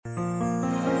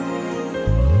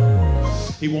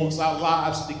He wants our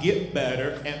lives to get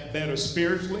better and better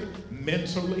spiritually,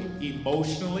 mentally,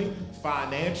 emotionally,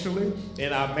 financially,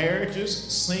 in our marriages,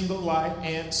 single life,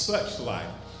 and such life.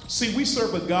 See, we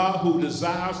serve a God who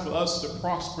desires for us to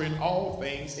prosper in all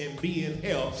things and be in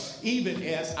health, even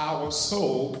as our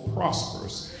soul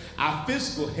prospers. Our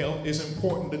physical health is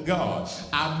important to God.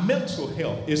 Our mental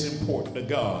health is important to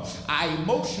God. Our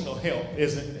emotional health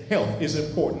is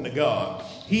important to God.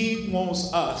 He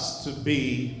wants us to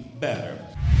be better.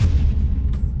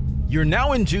 You're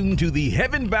now in tune to the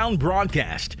Heaven Bound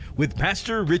broadcast with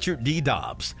Pastor Richard D.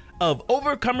 Dobbs of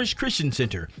Overcomers Christian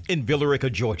Center in Villa Rica,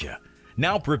 Georgia.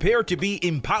 Now prepare to be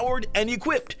empowered and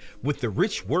equipped with the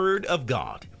rich word of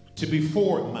God. To be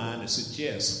forward-minded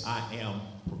suggests I am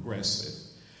progressive,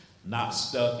 not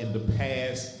stuck in the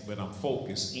past, but I'm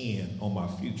focused in on my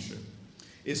future.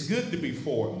 It's good to be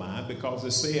forward-minded because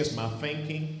it says my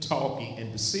thinking, talking,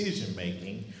 and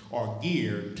decision-making are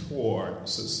geared toward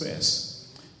success.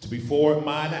 To be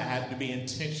forward-minded, I have to be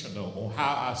intentional on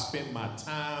how I spend my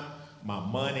time, my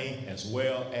money, as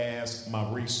well as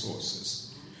my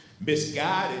resources.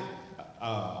 Misguided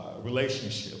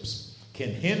relationships can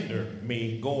hinder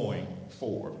me going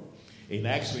forward. It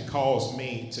actually causes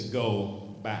me to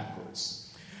go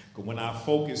backwards. When I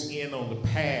focus in on the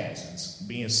past and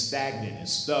being stagnant and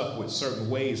stuck with certain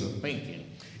ways of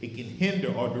thinking, it can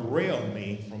hinder or derail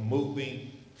me from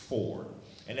moving forward.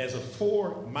 And as a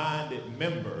forward-minded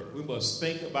member, we must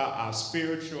think about our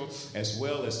spiritual as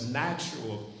well as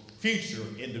natural future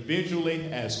individually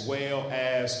as well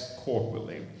as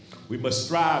corporately. We must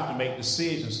strive to make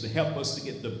decisions to help us to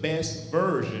get the best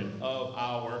version of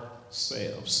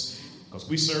ourselves. Because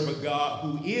we serve a God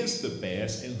who is the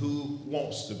best and who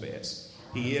wants the best.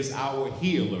 He is our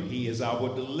healer. He is our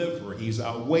deliverer. He's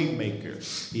our way maker.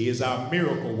 He is our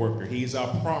miracle worker. He's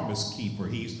our promise keeper.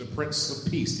 He's the Prince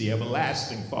of Peace, the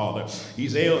everlasting Father.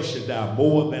 He's El Shaddai,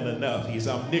 more than enough. He's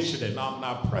omniscient and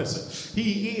omnipresent.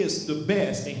 He is the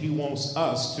best, and he wants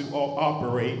us to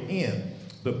operate in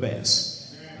the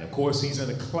best. And of course, he's in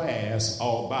a class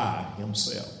all by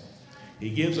himself.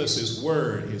 He gives us his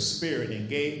word, his spirit, and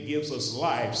gives us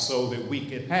life so that we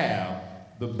can have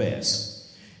the best.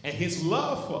 And his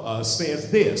love for us says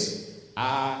this: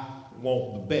 I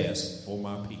want the best for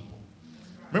my people.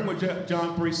 Remember what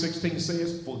John 3:16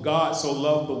 says? For God so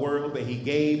loved the world that he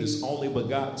gave his only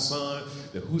begotten Son,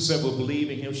 that whosoever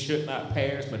believe in him should not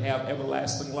perish but have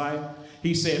everlasting life.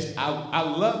 He says, I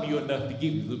love you enough to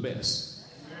give you the best.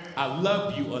 I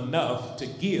love you enough to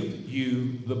give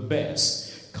you the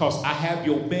best, because I have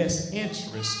your best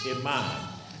interest in mind.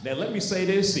 Now, let me say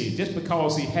this here. Just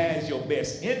because he has your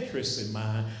best interests in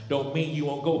mind don't mean you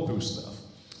won't go through stuff.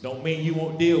 Don't mean you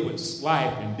won't deal with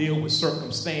life and deal with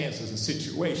circumstances and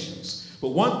situations. But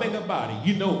one thing about it,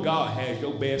 you know God has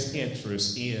your best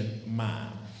interests in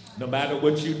mind. No matter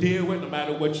what you deal with, no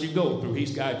matter what you go through,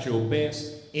 he's got your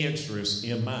best interests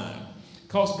in mind.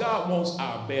 Because God wants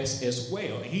our best as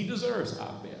well, and he deserves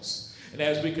our best. And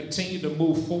as we continue to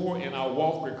move forward in our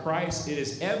walk with Christ, it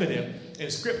is evident in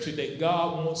Scripture that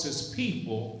God wants his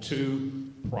people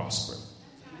to prosper.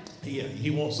 He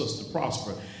wants us to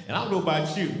prosper. And I don't know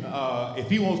about you. If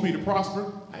he wants me to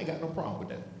prosper, I ain't got no problem with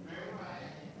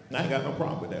that. I ain't got no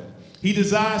problem with that. He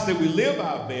desires that we live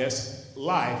our best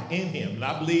life in him. And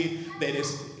I believe that it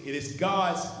is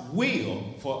God's will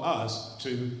for us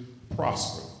to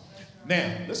prosper.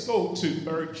 Now, let's go to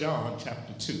 3 John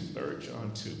chapter 2. 3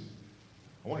 John 2.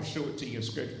 I want to show it to you in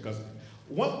Scripture, because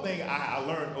one thing I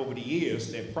learned over the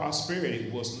years, that prosperity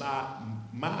was not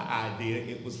my idea,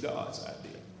 it was God's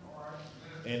idea.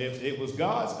 And if it was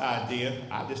God's idea,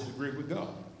 I disagree with God.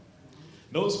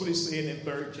 Notice what he said in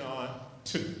 3 John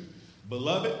 2.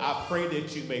 Beloved, I pray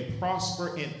that you may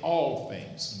prosper in all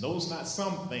things. Notice not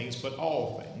some things, but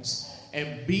all things.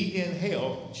 And be in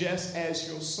health just as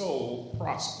your soul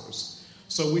prospers.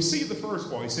 So we see the first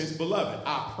part. He says, beloved,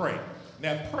 I pray.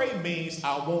 Now, pray means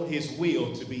I want his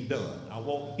will to be done. I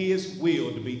want his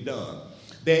will to be done.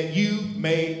 That you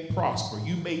may prosper,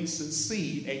 you may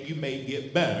succeed, and you may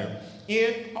get better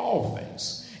in all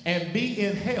things. And be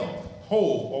in health,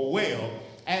 whole or well,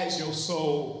 as your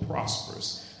soul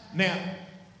prospers. Now,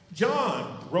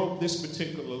 John wrote this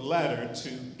particular letter to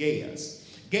Gaius.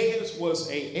 Gaius was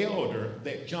an elder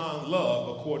that John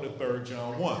loved, according to 3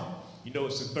 John 1. You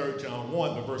notice in 3 John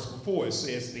 1, the verse before, it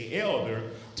says, the elder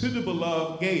to the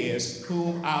beloved Gaius,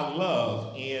 whom I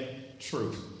love in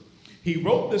truth. He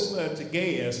wrote this letter to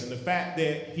Gaius, and the fact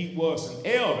that he was an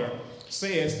elder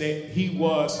says that he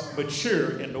was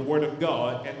mature in the word of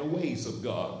God and the ways of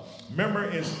God. Remember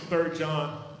in 3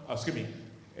 John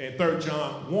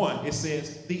 1, it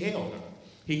says the elder.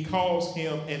 He calls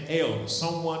him an elder,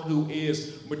 someone who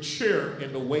is mature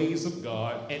in the ways of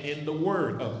God and in the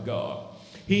word of God.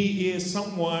 He is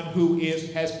someone who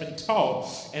has been taught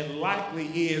and likely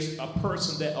is a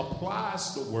person that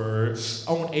applies the word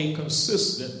on a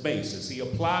consistent basis. He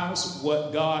applies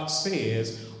what God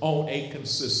says on a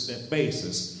consistent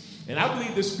basis. And I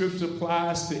believe this scripture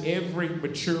applies to every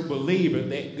mature believer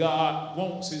that God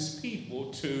wants his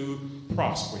people to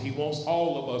prosper. He wants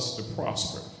all of us to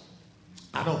prosper.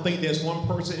 I don't think there's one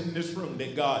person in this room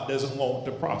that God doesn't want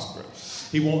to prosper.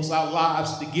 He wants our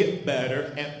lives to get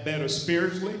better and better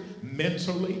spiritually,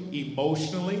 mentally,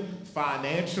 emotionally,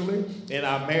 financially, in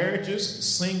our marriages,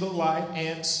 single life,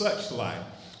 and such life.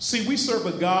 See, we serve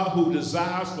a God who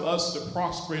desires for us to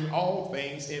prosper in all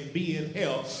things and be in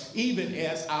health, even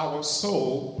as our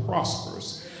soul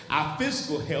prospers. Our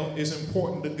physical health is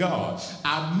important to God.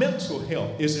 Our mental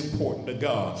health is important to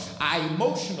God. Our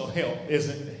emotional health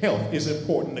is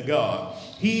important to God.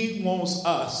 He wants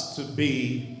us to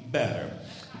be better.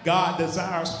 God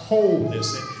desires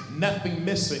wholeness and nothing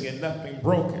missing and nothing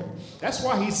broken. That's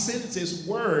why he sends his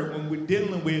word when we're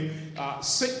dealing with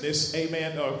sickness,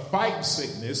 amen, or fighting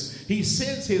sickness. He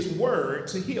sends his word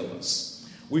to heal us.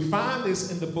 We find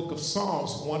this in the book of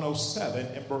Psalms 107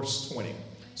 and verse 20.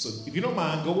 So if you don't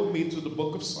mind, go with me to the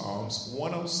book of Psalms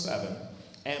 107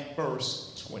 and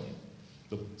verse 20.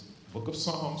 The book of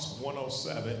Psalms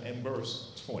 107 and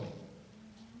verse 20.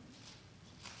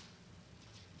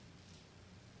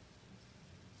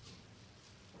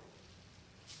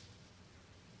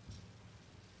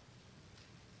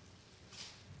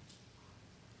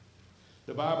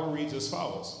 The Bible reads as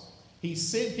follows. He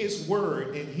sent his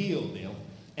word and healed them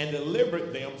and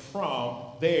delivered them from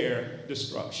their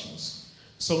destructions.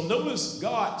 So notice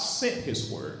God sent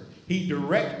his word. He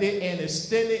directed and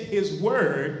extended his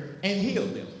word and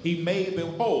healed them. He made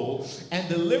them whole and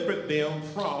delivered them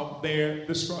from their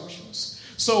destructions.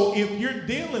 So if you're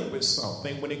dealing with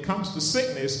something, when it comes to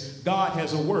sickness, God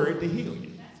has a word to heal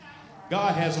you.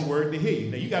 God has a word to heal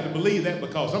you. Now, you got to believe that,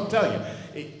 because I'm telling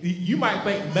you, you might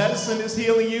think medicine is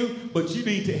healing you, but you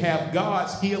need to have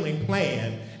God's healing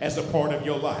plan as a part of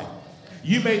your life.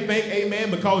 You may think,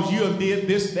 amen, because you have did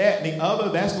this, that, and the other,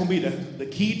 that's going to be the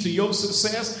key to your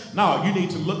success. No, you need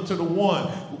to look to the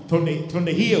one from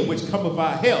the hill which cometh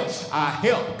our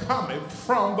help cometh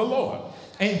from the Lord.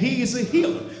 And he's a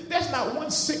healer. There's not one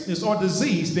sickness or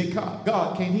disease that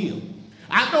God can heal.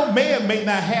 I know man may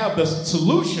not have the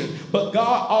solution, but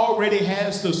God already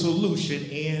has the solution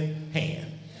in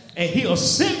hand. And he'll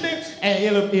send it, and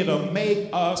it'll make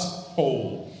us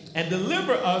whole and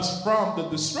deliver us from the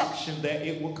destruction that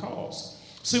it will cause.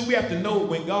 See, we have to know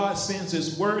when God sends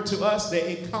his word to us that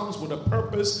it comes with a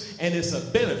purpose and it's a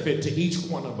benefit to each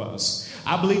one of us.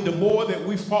 I believe the more that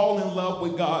we fall in love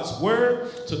with God's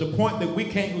word to the point that we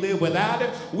can't live without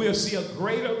it, we'll see a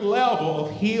greater level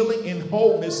of healing and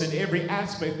wholeness in every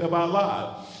aspect of our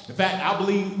lives. In fact, I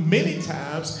believe many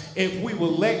times if we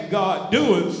will let God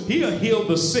do it, he'll heal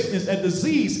the sickness and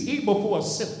disease even before a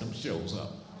symptom shows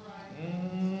up.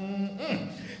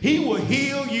 He will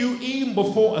heal you even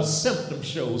before a symptom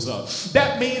shows up.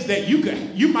 That means that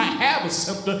you might have a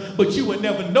symptom, but you would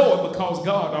never know it because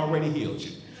God already healed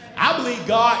you. I believe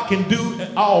God can do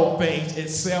all things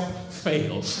except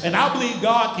fail. And I believe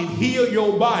God can heal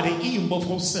your body even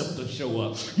before symptoms show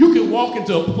up. You can walk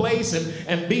into a place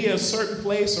and be at a certain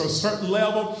place or a certain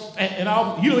level,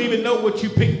 and you don't even know what you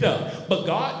picked up. But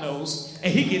God knows,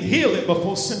 and he can heal it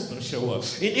before symptoms show up.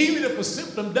 And even if a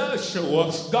symptom does show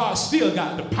up, God still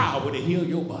got the power to heal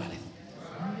your body.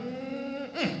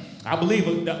 I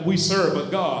believe that we serve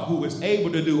a God who is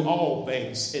able to do all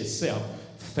things except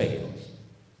fail.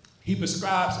 He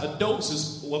prescribes a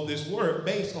dosage of this word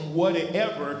based on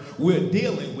whatever we're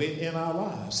dealing with in our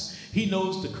lives. He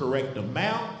knows the correct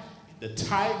amount, the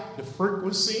type, the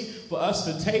frequency for us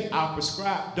to take our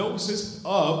prescribed doses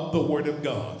of the word of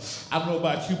God. I don't know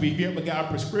about you, but if you ever got a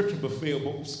prescription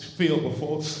filled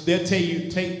before, they'll tell you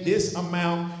take this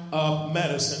amount of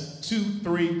medicine 2,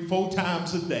 3, 4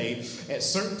 times a day at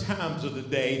certain times of the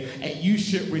day, and you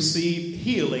should receive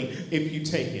healing if you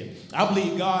take it. I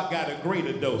believe God got a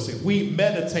greater dose. If we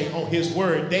meditate on his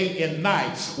word day and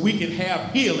night, we can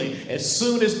have healing as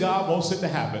soon as God wants it to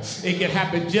happen. It can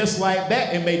happen just like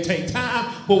that. It may take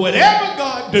time, but whatever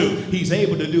God do, he's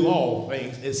able to do all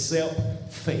things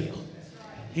except fail.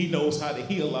 He knows how to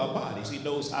heal our bodies. He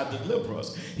knows how to deliver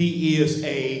us. He is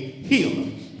a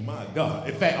healer. My God.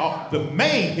 In fact, the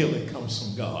main healing comes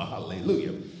from God.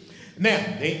 Hallelujah. Now,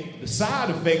 the side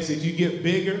effects is you get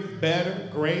bigger, better,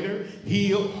 greater,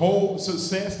 healed, whole,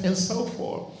 success, and so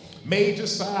forth. Major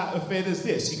side effect is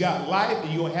this. You got life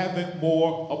and you'll have it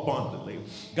more abundantly.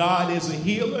 God is a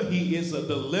healer. He is a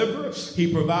deliverer.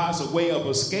 He provides a way of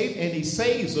escape, and he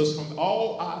saves us from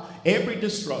every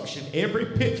destruction, every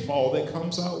pitfall that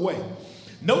comes our way.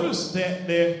 Notice that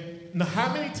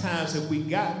how many times have we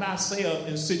gotten ourselves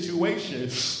in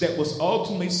situations that was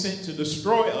ultimately sent to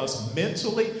destroy us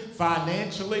mentally,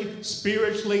 financially,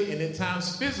 spiritually, and at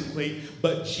times physically,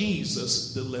 but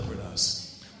Jesus delivered us.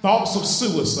 Thoughts of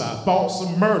suicide, thoughts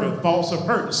of murder, thoughts of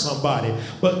hurting somebody.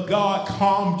 But God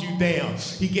calmed you down.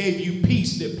 He gave you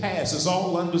peace that passes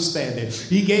all understanding.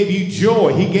 He gave you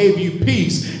joy. He gave you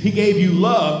peace. He gave you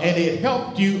love, and it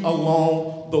helped you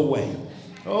along the way.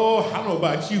 Oh, I don't know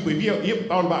about you, but you ever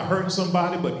thought about hurting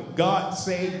somebody, but God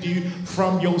saved you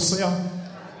from yourself?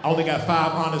 I only got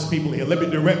 5 honest people here. Let me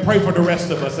pray for the rest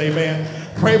of us, amen.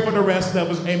 Pray for the rest of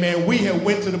us, amen. We have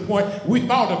went to the point, we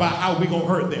thought about how we going to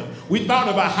hurt them. We thought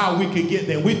about how we could get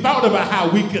them. We thought about how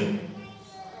we could.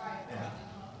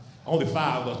 Only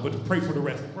 5 of us, but pray for the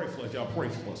rest. Pray for us, y'all. Pray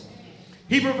for us.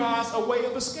 He provides a way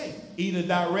of escape, either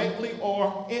directly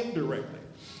or indirectly.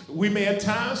 We may have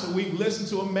times when we've listened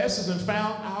to a message and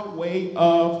found our way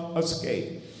of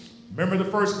escape. Remember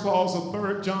the first clause of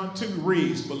 3 John 2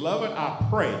 reads, "Beloved, I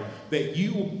pray that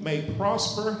you may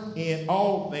prosper in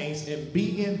all things and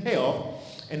be in health."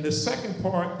 And the second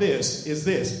part is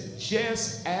this,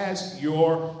 just as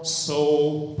your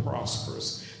soul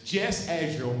prospers. Just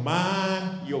as your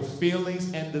mind, your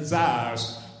feelings, and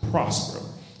desires prosper.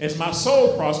 As my soul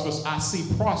prospers, I see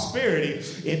prosperity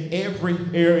in every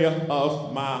area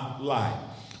of my life.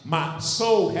 My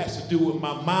soul has to do with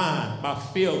my mind, my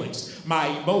feelings, my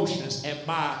emotions, and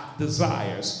my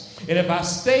desires. And if I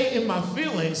stay in my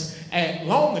feelings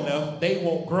long enough, they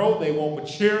won't grow, they won't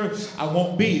mature. I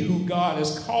won't be who God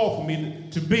has called for me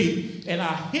to be, and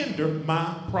I hinder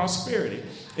my prosperity.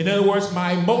 In other words,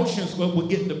 my emotions will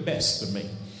get the best of me.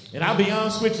 And I'll be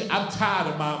honest with you, I'm tired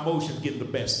of my emotions getting the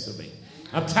best of me.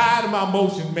 I'm tired of my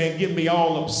emotions, man, getting me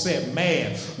all upset,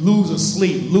 mad, losing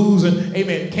sleep,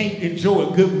 amen, can't enjoy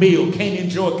a good meal, can't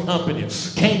enjoy company,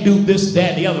 can't do this,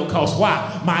 that, and the other, because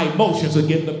why? My emotions are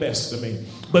getting the best of me.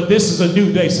 But this is a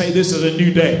new day. Say, this is a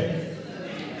new day.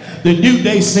 The new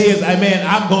day says, amen,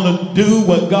 I'm going to do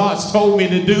what God's told me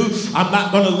to do. I'm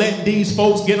not going to let these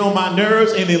folks get on my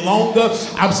nerves any longer.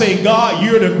 I'm saying, God,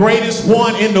 you're the greatest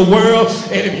one in the world.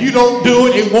 And if you don't do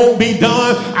it, it won't be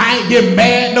done. I ain't getting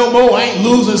mad no more. I ain't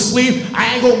losing sleep.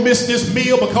 I ain't going to miss this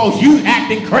meal because you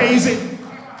acting crazy.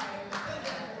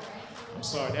 I'm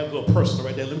sorry, that was a little personal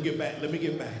right there. Let me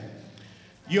get back.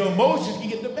 Your emotions can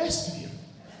get the best of you.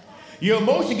 Your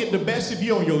emotion get the best of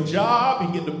you on your job.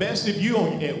 You get the best of you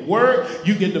at work.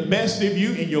 You get the best of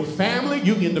you in your family.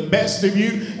 You get the best of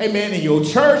you, amen, in your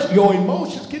church. Your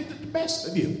emotions get the best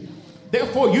of you.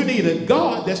 Therefore, you need a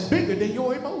God that's bigger than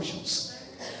your emotions.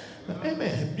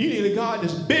 Amen. You need a God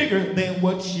that's bigger than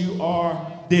what you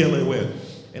are dealing with.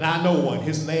 And I know one.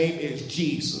 His name is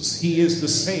Jesus. He is the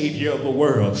Savior of the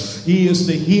world. He is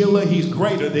the healer. He's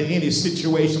greater than any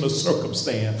situation or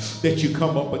circumstance that you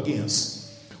come up against.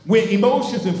 When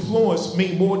emotions influence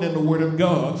me more than the Word of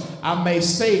God, I may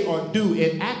say or do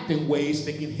and act in ways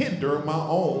that can hinder my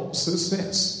own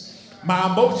success.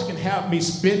 My emotions can have me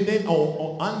spending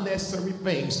on unnecessary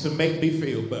things to make me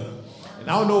feel better. And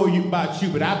I don't know about you,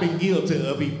 but I've been guilty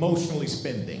of emotionally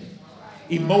spending,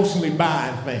 emotionally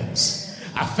buying things.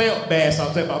 I felt bad, so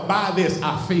I said, if I buy this,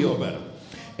 I feel better.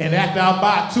 And after I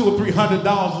buy $200 or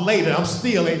 $300 later, I'm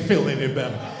still ain't feeling any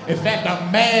better. In fact,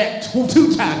 I'm mad two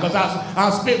times because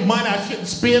I spent money I shouldn't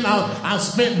spend. I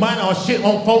spent money on shit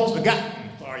on folks that got.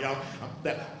 Sorry, y'all.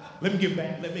 Let me get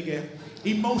back.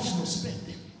 Emotional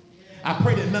spending. I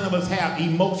pray that none of us have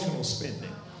emotional spending.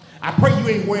 I pray you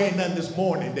ain't wearing nothing this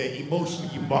morning that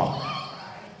emotionally you bought.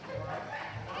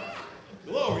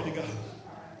 Glory to God.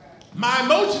 My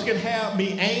emotions can have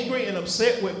me angry and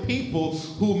upset with people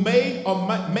who may or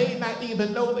may not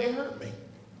even know they hurt me.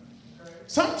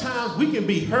 Sometimes we can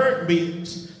be hurt and be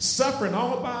suffering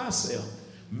all by ourselves,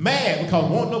 mad because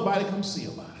won't nobody come see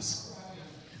about us.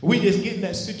 We just get in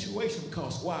that situation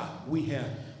because why?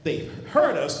 They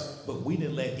hurt us, but we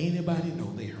didn't let anybody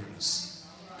know they hurt us.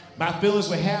 My feelings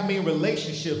will have me in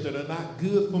relationships that are not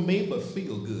good for me, but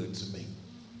feel good to me.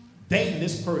 Dating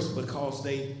this person because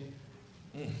they,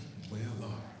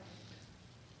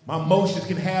 my emotions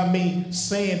can have me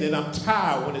saying that I'm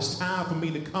tired when it's time for me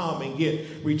to come and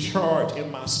get recharged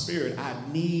in my spirit. I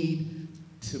need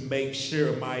to make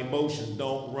sure my emotions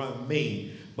don't run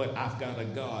me, but I've got a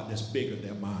God that's bigger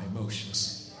than my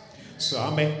emotions. So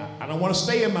I don't want to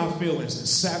stay in my feelings and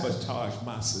sabotage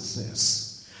my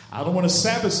success. I don't want to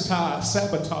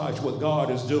sabotage what God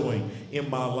is doing in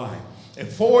my life. And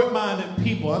forward-minded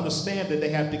people understand that they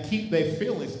have to keep their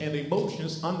feelings and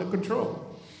emotions under control.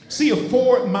 See, a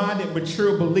forward-minded,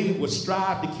 mature believer will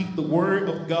strive to keep the word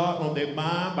of God on their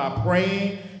mind by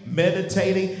praying,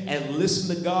 meditating, and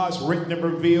listening to God's written and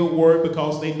revealed word,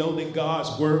 because they know that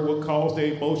God's word will cause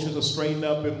their emotions to straighten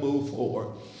up and move forward.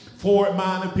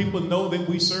 Forward-minded people know that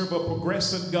we serve a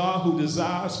progressive God who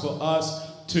desires for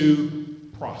us to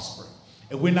prosper.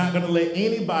 And we're not going to let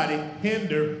anybody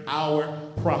hinder our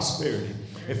prosperity.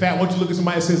 In fact, I want you to look at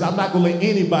somebody that says, I'm not going to let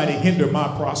anybody hinder my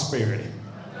prosperity.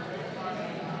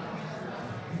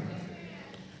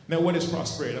 Now, what is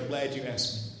prosperity? I'm glad you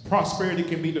asked me. Prosperity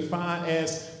can be defined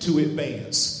as to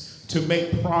advance, to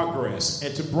make progress,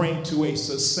 and to bring to a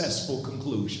successful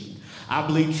conclusion. I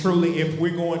believe truly if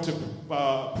we're going to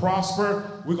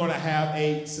prosper, we're going to have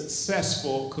a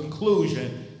successful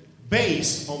conclusion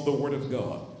based on the Word of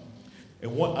God.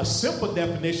 And a simple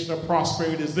definition of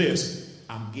prosperity is this: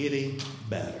 I'm getting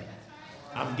better.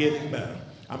 I'm getting better.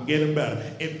 I'm getting better.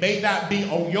 It may not be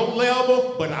on your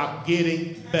level, but I'm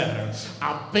getting better.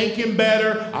 I'm thinking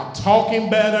better. I'm talking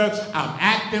better. I'm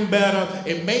acting better.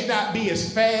 It may not be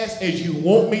as fast as you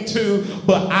want me to,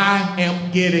 but I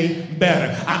am getting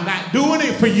better. I'm not doing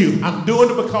it for you. I'm doing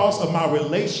it because of my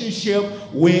relationship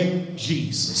with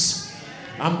Jesus.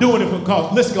 I'm doing it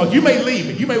because, listen, because you may leave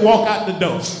me. You may walk out the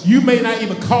door. You may not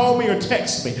even call me or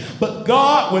text me. But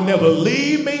God will never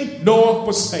leave me nor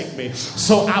forsake me.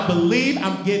 So I believe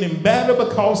I'm getting better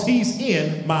because he's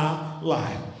in my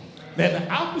life. Now, the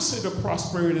opposite of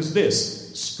prosperity is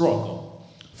this: struggle,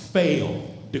 fail,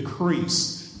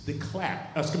 decrease,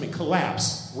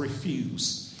 collapse,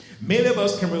 refuse. Many of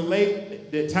us can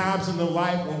relate to times in the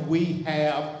life when we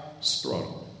have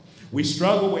struggled. We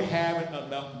struggle with having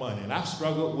enough money. And I've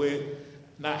struggled with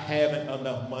not having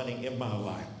enough money in my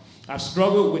life. I've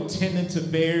struggled with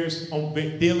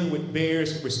dealing with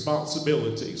various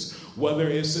responsibilities, whether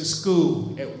it's at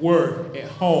school, at work, at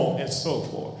home, and so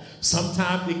forth.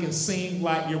 Sometimes it can seem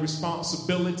like your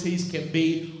responsibilities can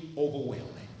be overwhelming.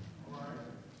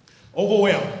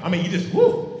 Overwhelming. I mean, you just,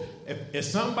 whoo. If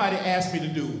somebody asked me to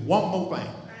do one more thing,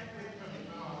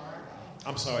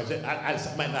 I'm sorry, I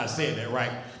might not say that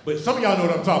right, but some of y'all know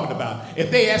what I'm talking about. If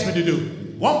they ask me to do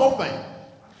one more thing,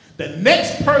 the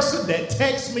next person that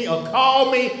texts me or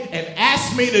call me and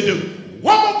asks me to do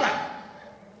one more thing,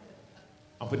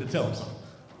 I'm going to tell them something.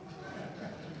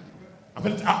 I'm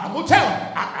going to tell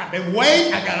them. I've been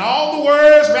waiting. I got all the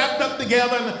words wrapped up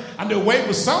together, and I'm just waiting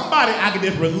for somebody I can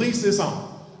just release this on.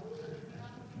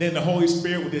 Then the Holy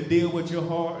Spirit will just deal with your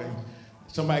heart, and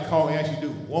somebody call and ask you to do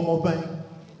one more thing.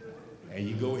 And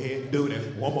you go ahead and do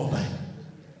that one more thing.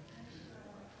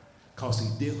 Because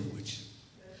he's dealing with you.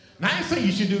 Now, I ain't saying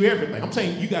you should do everything. I'm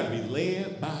saying you got to be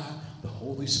led by the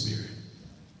Holy Spirit.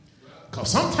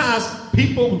 Because sometimes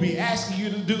people will be asking you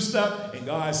to do stuff, and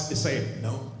God is saying,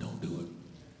 no, don't do it.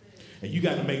 And you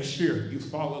got to make sure you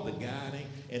follow the guiding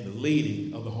and the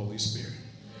leading of the Holy Spirit.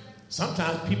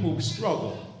 Sometimes people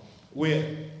struggle with,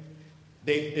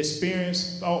 they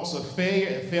experienced thoughts of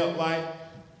failure and felt like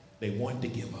they wanted to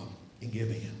give up and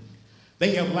give in.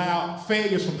 They have allowed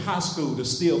failures from high school to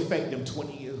still affect them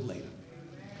 20 years later.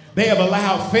 They have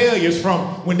allowed failures from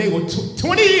when they were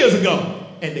 20 years ago,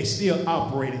 and they still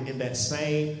operating in that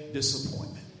same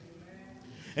disappointment.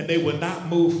 And they will not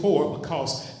move forward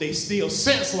because they still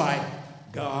sense like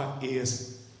God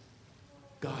has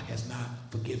not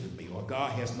forgiven me, or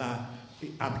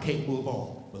I can't move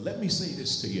on. But let me say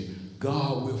this to you.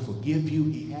 God will forgive you.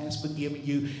 He has forgiven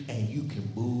you, and you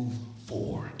can move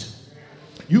forward.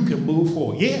 You can move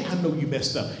forward. Yeah, I know you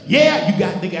messed up.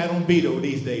 Yeah, they got on video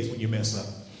these days when you mess up.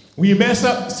 When you mess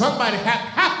up, somebody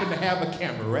happened to have a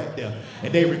camera right there,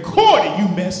 and they recorded you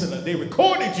messing up. They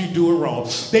recorded you doing wrong.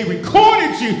 They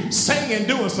recorded you saying and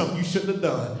doing something you shouldn't have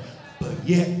done. But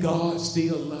yet God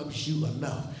still loves you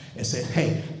enough and said,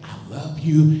 hey, I love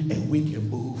you, and we can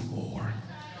move forward.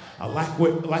 I like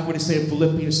what it said in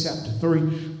Philippians chapter 3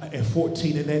 and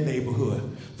 14 in that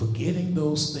neighborhood. Forgetting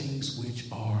those things which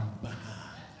are behind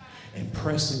and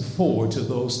pressing forward to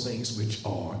those things which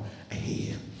are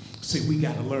ahead. See, we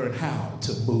got to learn how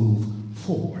to move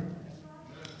forward.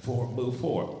 Move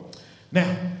forward.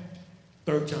 Now,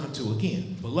 3 John 2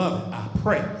 again. Beloved, I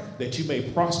pray that you may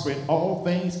prosper in all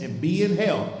things and be in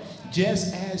health,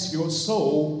 just as your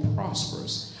soul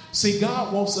prospers. See,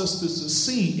 God wants us to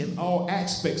succeed in all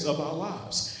aspects of our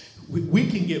lives. We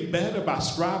can get better by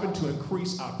striving to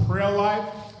increase our prayer life,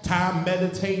 time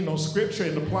meditating on scripture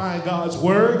and applying God's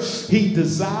word. He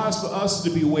desires for us to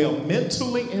be well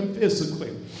mentally and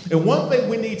physically. And one thing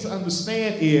we need to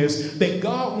understand is that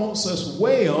God wants us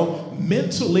well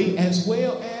mentally as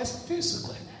well as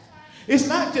physically. It's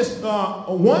not just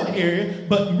one area,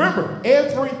 but remember,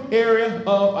 every area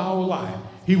of our life,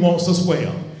 he wants us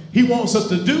well. He wants us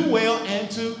to do well and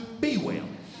to be well.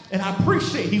 And I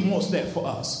appreciate he wants that for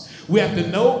us. We have to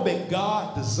know that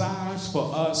God desires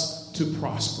for us to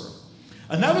prosper.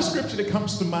 Another scripture that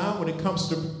comes to mind when it comes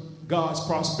to God's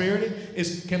prosperity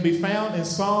can be found in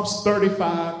Psalms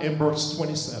 35 and verse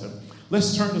 27.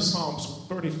 Let's turn to Psalms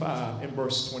 35 and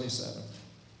verse 27.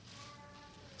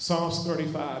 Psalms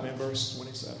 35 and verse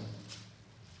 27.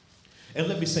 And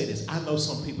let me say this. I know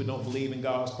some people don't believe in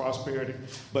God's prosperity,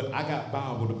 but I got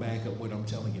Bible to back up what I'm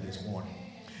telling you this morning.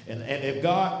 And if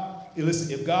God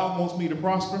wants me to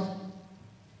prosper,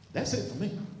 that's it for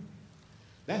me.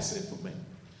 That's it for me.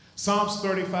 Psalms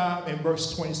 35 and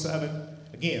verse 27.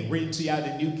 Again, reading to you out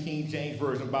the New King James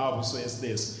Version Bible says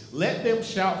this: let them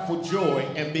shout for joy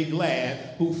and be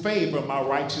glad who favor my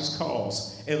righteous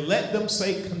cause. And let them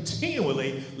say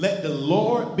continually, let the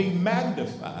Lord be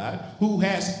magnified, who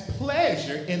has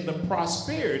pleasure in the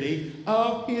prosperity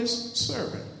of his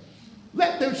servant.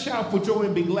 Let them shout for joy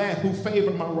and be glad who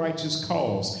favor my righteous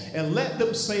cause. And let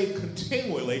them say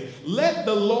continually, let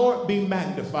the Lord be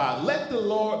magnified. Let the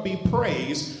Lord be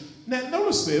praised. Now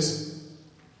notice this.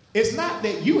 It's not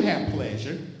that you have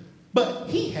pleasure, but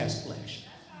he has pleasure.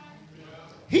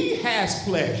 He has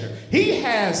pleasure. He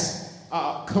has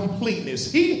completeness.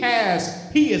 He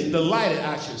is delighted,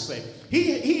 I should say.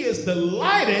 He is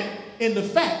delighted in the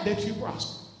fact that you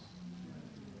prosper.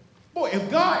 Boy, if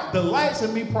God delights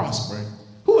in me prospering,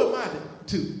 who am I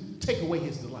to take away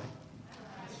his delight?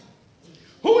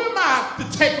 Who am I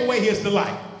to take away his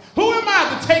delight? Who am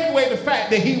I to take away the fact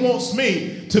that he wants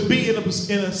me to be in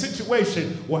a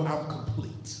situation where I'm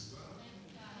complete?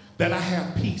 That I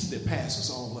have peace that passes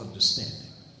all understanding.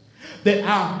 That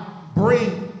I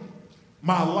bring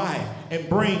my life and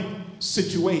bring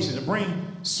situations and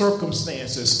bring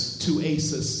circumstances to a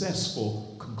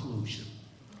successful conclusion.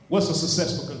 What's a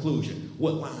successful conclusion?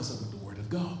 What lines up with the Word of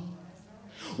God?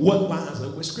 What lines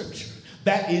up with Scripture?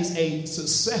 That is a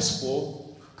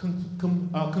successful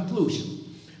conclusion.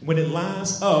 When it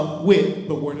lines up with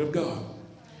the Word of God.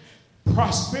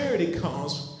 Prosperity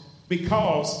comes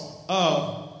because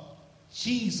of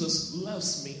Jesus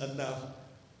loves me enough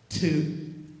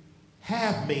to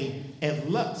have me and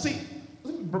love. See,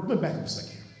 let me back up a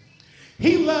second.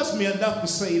 He loves me enough to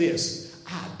say this: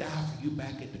 I died for you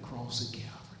back at the cross at Calvary.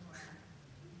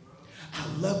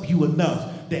 I love you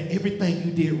enough that everything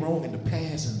you did wrong in the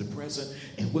past and the present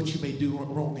and what you may do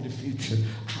wrong in the future,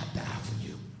 I died for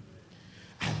you.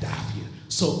 I die for you.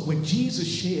 So when Jesus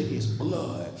shed his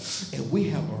blood and we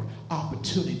have an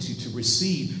opportunity to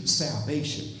receive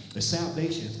salvation, the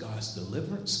salvation is God's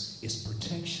deliverance, his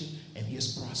protection, and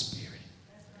his prosperity.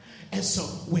 And so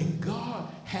when God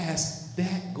has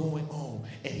that going on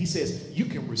and he says, you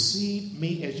can receive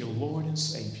me as your Lord and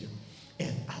Savior,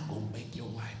 and I'm going to make your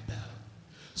life better.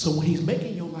 So when he's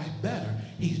making your life better,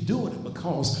 he's doing it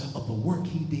because of the work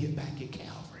he did back at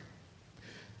Calvary.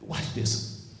 Watch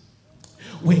this.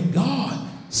 When God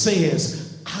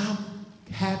says, I'm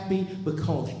happy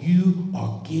because you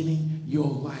are getting your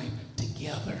life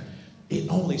together, it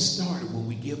only started when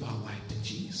we give our life to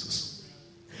Jesus.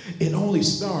 It only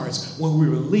starts when we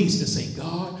release and say,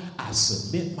 God, I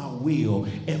submit my will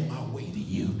and my way to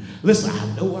you. Listen,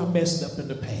 I know I messed up in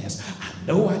the past. I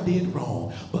know I did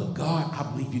wrong. But God, I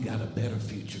believe you got a better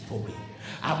future for me.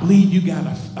 I believe you got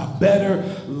a better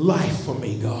life for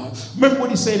me, God. Remember what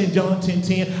he said in John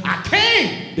 10:10? I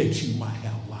came that you might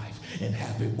have life and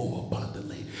have it more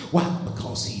abundantly. Why?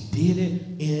 Because he did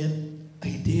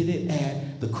it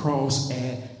at the cross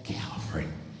at Calvary.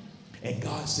 And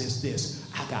God says this: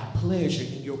 I got pleasure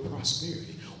in your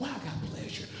prosperity. Why I got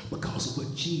pleasure? Because of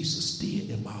what Jesus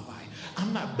did in my life.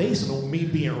 I'm not basing on me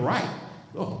being right.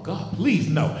 Oh, God, please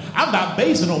no. I'm not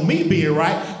basing on me being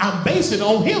right. I'm basing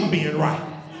on him being right.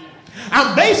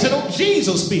 I'm basing on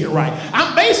Jesus being right.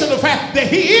 I'm basing on the fact that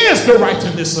he is the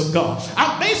righteousness of God.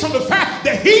 I'm based on the fact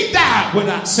that he died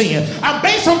without sin. I'm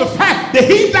based on the fact that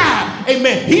he died.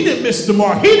 Amen. He didn't miss the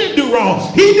mark. He didn't do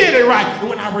wrong. He did it right. And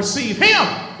when I receive him,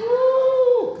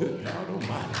 good God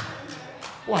Almighty.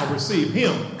 Boy, I receive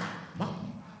him.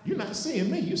 You're not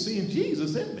seeing me. You're seeing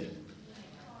Jesus in me.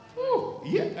 Ooh,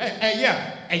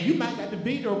 yeah. And you might got the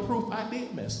video proof I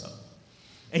did mess up.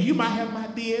 And you might have my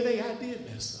DNA. I did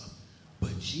mess up.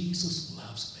 But Jesus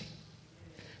loves me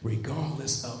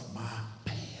regardless of my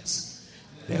past.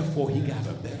 Therefore, he got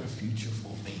a better future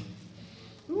for me.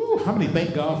 Ooh, how many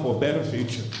thank God for a better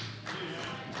future?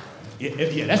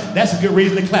 Yeah, that's a good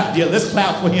reason to clap. Yeah, let's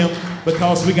clap for him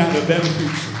because we got a better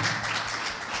future.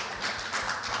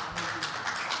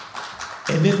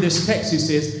 And then this text, he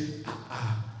says,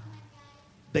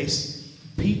 They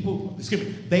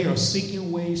are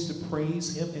seeking ways to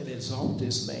praise him and exalt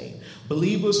his name.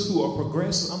 Believers who are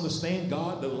progressive understand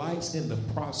God delights in the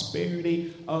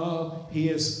prosperity of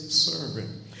his servant.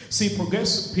 See,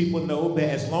 progressive people know that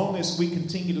as long as we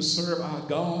continue to serve our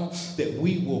God, that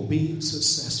we will be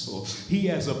successful. He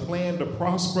has a plan to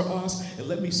prosper us. And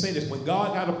let me say this, when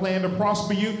God got a plan to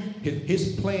prosper you,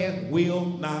 his plan will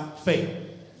not fail.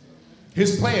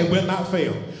 His plan will not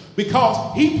fail.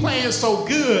 Because he plans so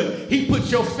good, he puts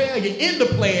your failure in the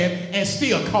plan and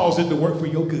still calls it to work for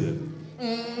your good.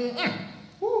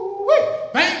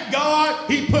 Thank God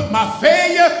he put my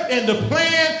failure in the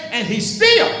plan and he's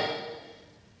still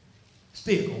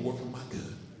going to work for my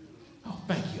good. Oh,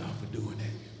 thank you all for doing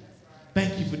that.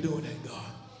 Thank you for doing that,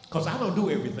 God. Because I don't do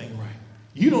everything right.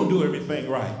 You don't do everything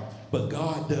right. But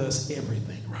God does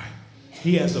everything right.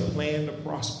 He has a plan to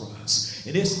prosper us.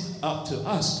 And it's up to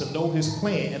us to know his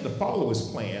plan and to follow his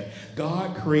plan.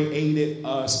 God created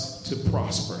us to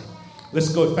prosper.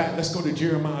 Let's go to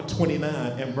Jeremiah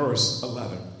 29 and verse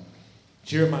 11.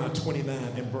 Jeremiah 29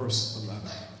 and verse 11.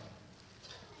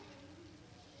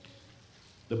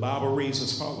 The Bible reads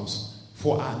as follows.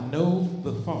 For I know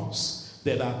the thoughts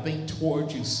that I think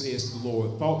toward you, says the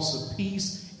Lord, thoughts of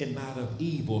peace and not of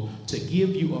evil, to give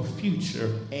you a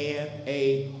future and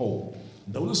a hope.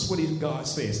 Notice what God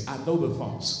says. I know the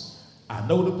thoughts, I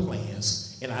know the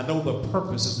plans, and I know the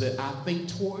purposes that I think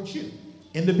towards you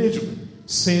individually,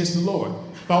 says the Lord.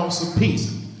 Thoughts of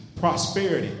peace,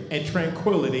 prosperity, and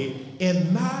tranquility,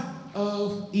 and not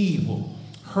of evil,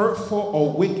 hurtful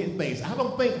or wicked things. I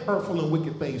don't think hurtful and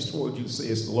wicked things towards you,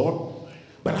 says the Lord.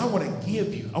 But I want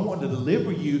to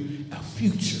deliver you a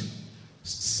future,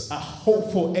 a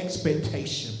hopeful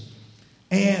expectation,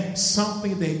 and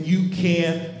something that you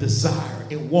can desire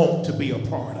and want to be a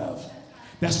part of.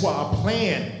 That's why a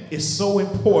plan is so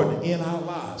important in our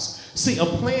lives. See, a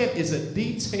plan is a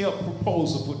detailed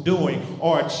proposal for doing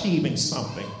or achieving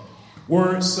something.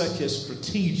 Words such as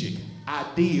strategic,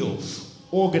 ideal,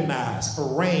 organized,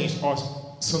 arranged are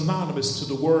synonymous to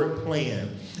the word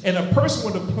plan. And a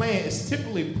person with a plan is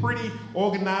typically pretty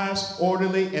organized,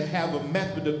 orderly, and have a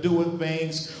method of doing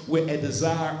things with a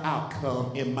desired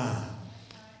outcome in mind.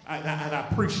 And I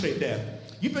appreciate that.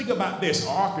 You think about this,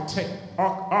 architect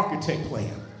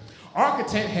plan.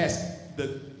 Architect has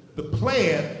the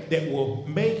plan that will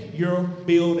make your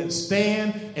building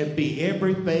stand and be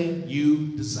everything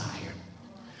you desire.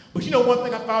 But you know one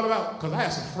thing I thought about? Because I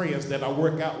have some friends that I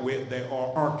work out with that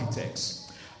are architects.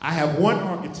 I have one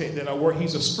architect that I work,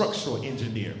 he's a structural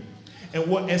engineer.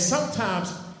 And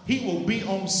sometimes he will be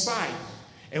on site.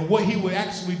 And what he will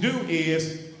actually do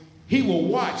is he will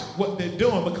watch what they're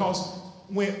doing, because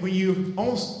when you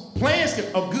own plans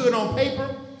are good on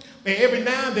paper, and every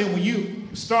now and then when you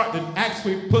start to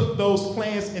actually put those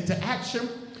plans into action,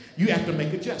 you have to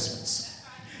make adjustments.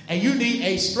 And you need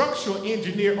a structural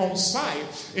engineer on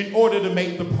site in order to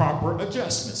make the proper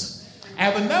adjustments. I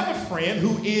have another friend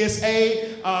who is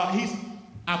I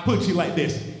put you like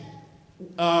this,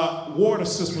 water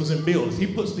systems in buildings. He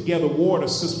puts together water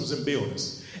systems in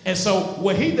buildings. And so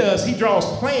what he does, he draws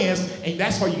plans, and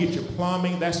that's why you get your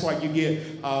plumbing, that's why you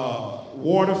get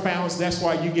water fountains, that's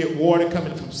why you get water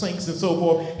coming from sinks and so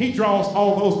forth. He draws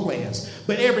all those plans.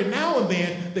 But every now and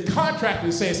then, the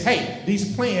contractor says, hey,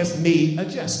 these plans need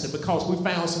adjusted because we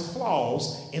found some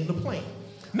flaws in the plan.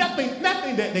 Nothing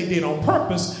that they did on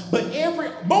purpose, but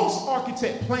most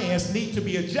architect plans need to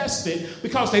be adjusted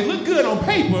because they look good on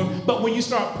paper, but when you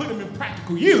start putting them in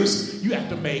practical use, you have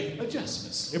to make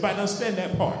adjustments. Everybody understand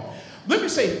that part? Let me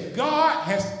say, God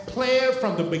has planned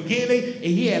from the beginning, and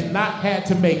he has not had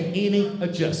to make any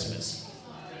adjustments.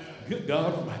 Good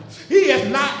God Almighty. He has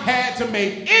not had to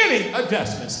make any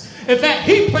adjustments. In fact,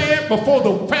 he planned before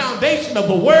the foundation of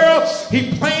the world.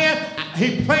 He planned,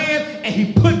 and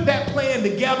he put that plan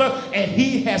together, and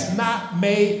he has not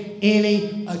made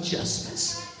any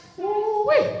adjustments.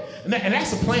 Woo-wee. And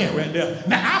that's a plan right there.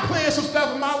 Now, I planned some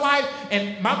stuff in my life,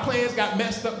 and my plans got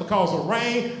messed up because of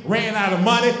rain, ran out of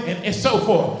money, and so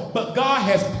forth. But God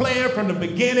has planned from the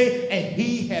beginning, and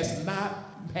he has not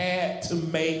had to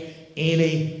make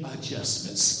any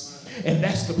adjustments. And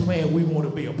that's the plan we want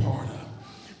to be a part of.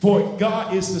 For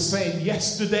God is the same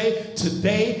yesterday,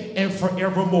 today, and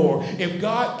forevermore. If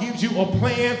God gives you a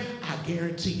plan, I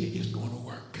guarantee you it's going to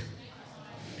work.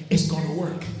 It's going to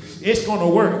work. It's going to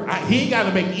work. He ain't got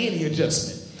to make any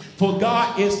adjustment. For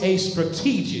God is a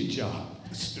strategic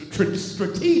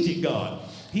God.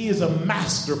 He is a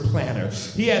master planner.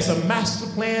 He has a master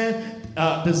plan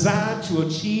designed to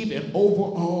achieve an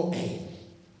overall aim.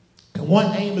 And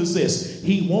one aim is this.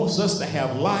 He wants us to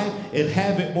have life and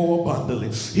have it more abundantly.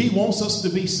 He wants us to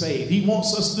be saved. He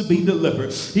wants us to be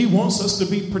delivered. He wants us to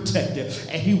be protected.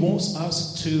 And he wants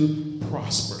us to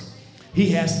prosper. He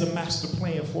has the master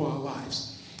plan for our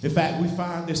lives. In fact, we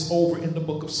find this over in the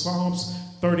book of Psalms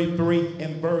 33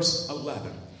 and verse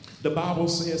 11. The Bible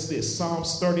says this,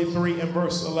 Psalms 33 and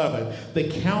verse 11. The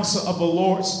counsel of the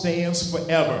Lord stands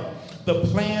forever, the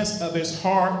plans of his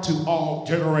heart to all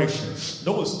generations.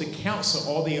 Notice the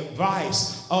counsel or the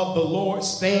advice of the Lord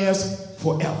stands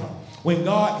forever. When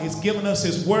God has given us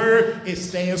his word, it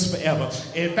stands forever.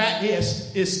 In fact,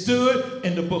 it stood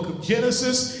in the book of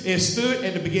Genesis. It stood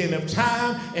at the beginning of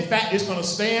time. In fact, it's going to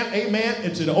stand, amen,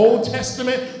 into the Old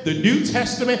Testament, the New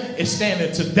Testament. It's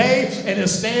standing today, and it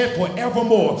stands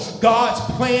forevermore. God's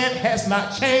plan has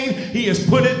not changed. He has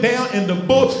put it down in the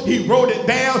book. He wrote it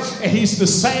down, and he's the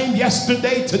same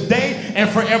yesterday, today, and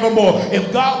forevermore.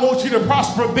 If God wants you to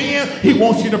prosper then, he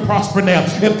wants you to prosper now.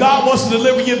 If God wants to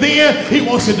deliver you then, he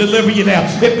wants to deliver you now.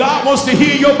 If God wants to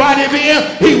heal your body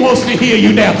then, he wants to heal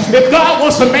you now. If God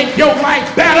wants to make your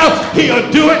life better,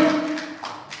 he'll do it.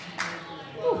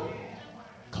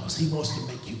 Because he wants to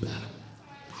make you better.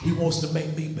 He wants to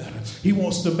make me better. He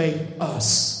wants to make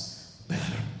us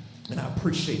better. And I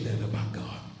appreciate that about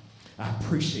God. I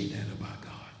appreciate that about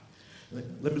God.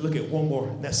 Let me look at one more.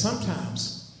 Now,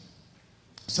 sometimes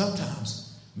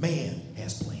man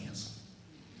has plans.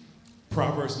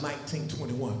 Proverbs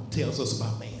 19:21 tells us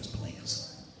about man's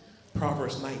plans.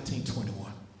 Proverbs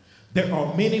 19:21. There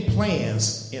are many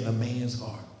plans in a man's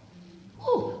heart.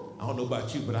 Whew. I don't know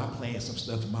about you, but I plan some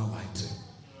stuff in my life too.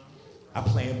 I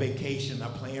plan vacation. I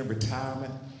plan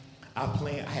retirement. I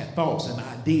had thoughts and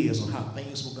ideas on how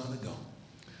things were going to go.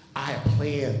 I had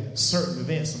planned certain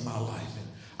events in my life. And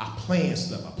I planned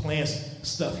stuff. I planned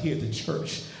stuff here at the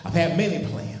church. I've had many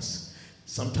plans.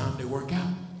 Sometimes they work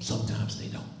out. Sometimes they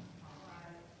don't.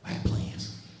 I had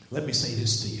plans. Let me say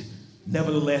this to you.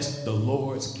 Nevertheless, the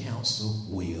Lord's counsel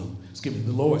will,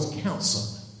 the Lord's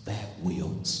counsel that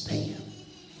will stand.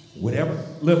 Whatever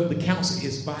the counsel,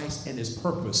 his advice, and his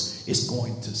purpose is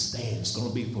going to stand. It's going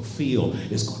to be fulfilled.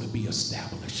 It's going to be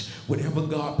established. Whatever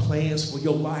God plans for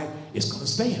your life, it's going to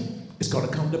stand. It's going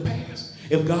to come to pass.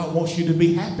 If God wants you to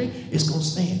be happy, it's going to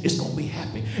stand. It's going to be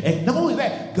happy. And not only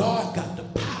that, God got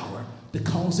the power to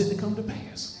cause it to come to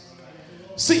pass.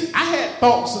 See, I had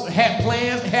thoughts, had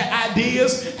plans, had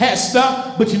ideas, had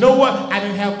stuff, but you know what? I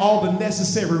didn't have all the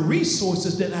necessary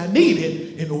resources that I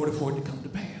needed in order for it to come to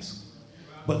pass.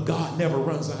 But God never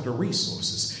runs out of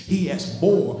resources. He has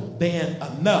more than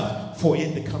enough for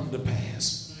it to come to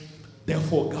pass.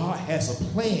 Therefore, God has a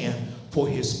plan for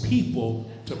his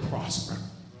people to prosper.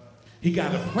 He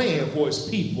got a plan for his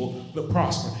people to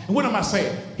prosper. And what am I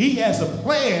saying? He has a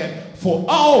plan for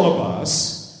all of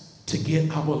us to get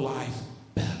our life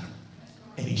better.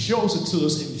 And he shows it to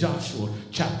us in Joshua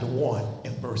chapter 1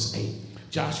 and verse 8.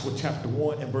 Joshua chapter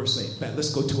 1 and verse 8. In fact,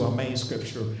 let's go to our main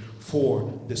scripture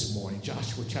for this morning.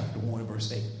 Joshua chapter 1 and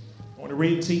verse 8. I want to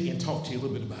read it to you and talk to you a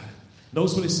little bit about it.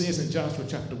 Notice what it says in Joshua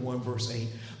chapter 1 verse 8.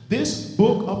 This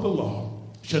book of the law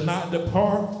shall not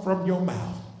depart from your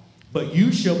mouth, but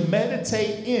you shall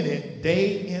meditate in it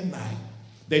day and night,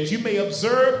 that you may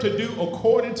observe to do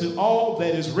according to all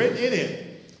that is written in it.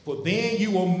 For then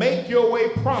you will make your way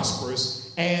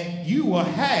prosperous, and you will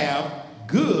have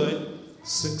good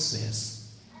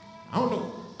success. I don't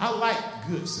know. I like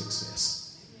good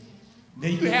success. Now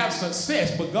you can have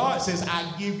success, but God says,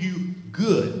 I give you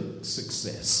good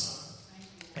success.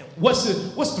 And what's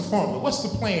the formula? What's the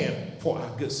plan for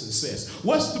our good success?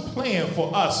 What's the plan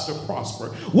for us to prosper?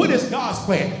 What is God's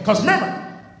plan? Because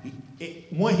remember,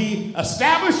 when he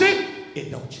established it,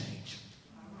 it don't change.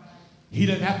 He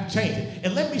doesn't have to change it.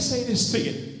 And let me say this to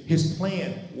you. His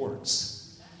plan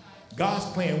works. God's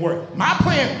plan works. My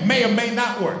plan may or may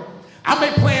not work. I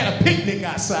may plan a picnic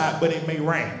outside, but it may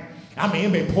rain. I mean,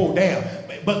 it may pour down.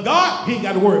 But God, he ain't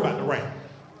got to worry about the rain.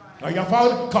 Are y'all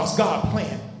following? Because God's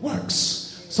plan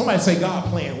works. Somebody say God's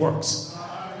plan works.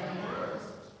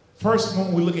 First,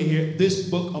 when we look at here, this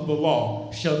book of the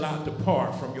law shall not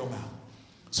depart from your mouth.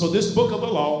 So this book of the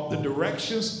law, the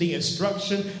directions, the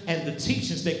instruction, and the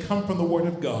teachings that come from the word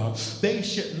of God, they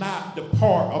should not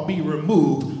depart or be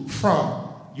removed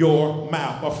from your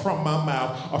mouth or from my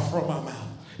mouth or from my mouth.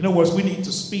 In other words, we need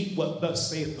to speak what thus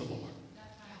saith the Lord.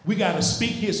 We got to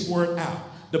speak his word out.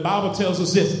 The Bible tells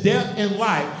us this: death and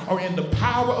life are in the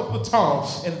power of the tongue,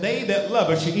 and they that love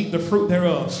it shall eat the fruit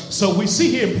thereof. So we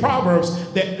see here in Proverbs,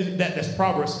 that's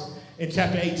Proverbs in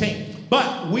chapter 18.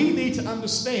 But we need to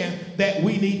understand that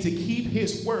we need to keep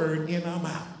his word in our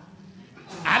mouth.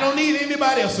 I don't need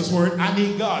anybody else's word. I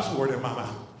need God's word in my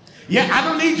mouth. Yeah, I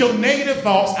don't need your negative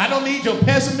thoughts. I don't need your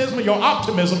pessimism or your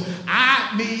optimism.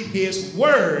 I need his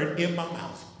word in my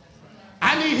mouth.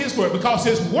 I need his word because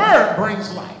his word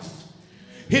brings life.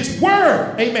 His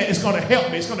word, amen, is going to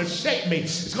help me. It's going to shape me.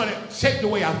 It's going to shape the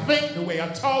way I think, the way I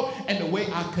talk, and the way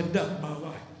I conduct my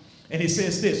life. And he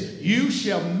says this, you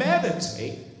shall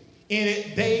meditate in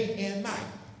it day and night.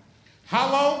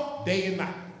 How long? Day and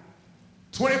night.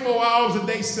 24 hours a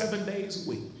day, 7 days a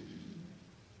week.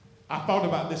 I thought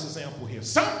about this example here.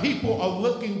 Some people are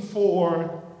looking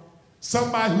for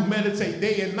somebody who meditates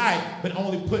day and night, but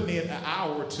only putting in an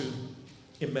hour or two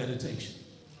in meditation.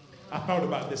 I thought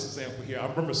about this example here. I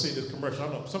remember seeing this commercial. I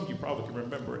don't know, some of you probably can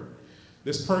remember it.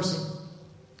 This person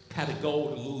had a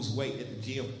goal to lose weight at the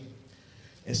gym.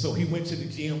 And so he went to the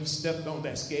gym, stepped on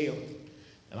that scale,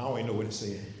 and I don't even know what it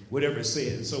said, whatever it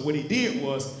said. And so what he did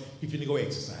was, he finna go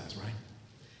exercise, right?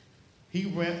 He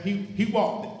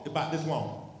walked about this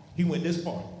long. He went this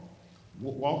far,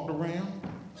 walked around.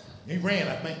 He ran,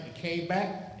 I think. He came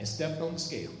back and stepped on the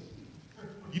scale.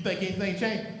 You think anything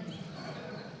changed?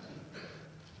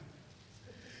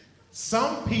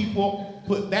 Some people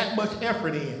put that much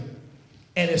effort in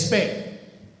and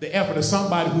expect the effort of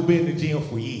somebody who's been in the gym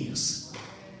for years.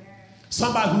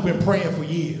 Somebody who's been praying for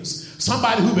years.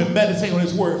 Somebody who's been meditating on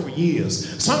his word for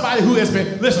years. Somebody who has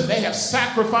been, listen, they have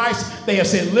sacrificed. They have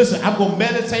said, listen, I'm going to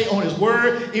meditate on his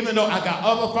word. Even though I got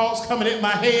other thoughts coming in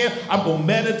my head, I'm going to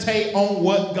meditate on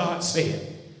what God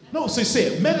said. Notice he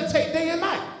said, meditate day and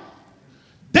night.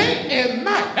 Day and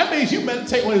night. That means you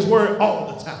meditate on his word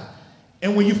all the time.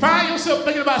 And when you find yourself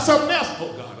thinking about something else,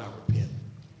 oh God, I repent.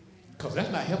 Because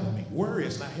that's not helping me. Worry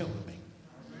is not helping me.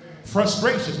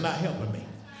 Frustration is not helping me.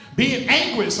 Being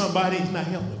angry at somebody is not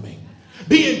helping me.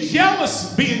 Being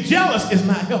jealous is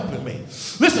not helping me.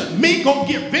 Listen, me gonna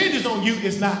get vengeance on you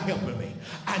is not helping me.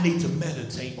 I need to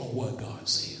meditate on what God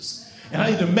says. And I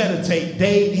need to meditate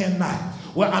day and night.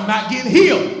 Well, I'm not getting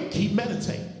healed. Keep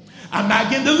meditating. I'm not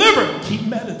getting delivered. Keep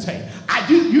meditating.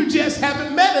 You just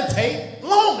haven't meditated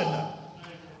long enough.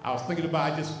 I was thinking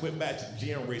about, I just went back to the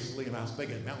gym recently, and I was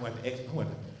thinking, man, I want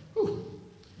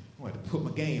to put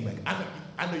my game back.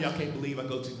 I know y'all can't believe I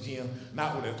go to the gym,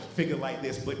 not with a figure like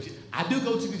this, but I do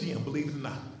go to the gym, believe it or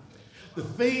not. The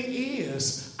thing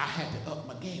is, I had to up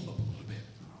my game up a little bit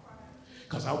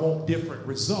because I want different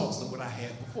results than what I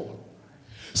had before.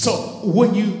 So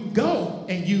when you go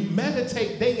and you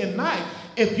meditate day and night,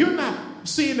 if you're not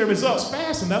seeing the results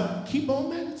fast enough, keep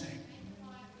on meditating.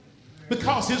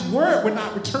 Because his word will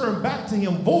not return back to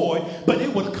him void, but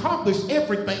it will accomplish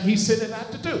everything he sent it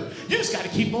out to do. You just got to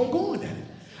keep on going at it.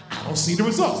 I don't see the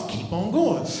results. Keep on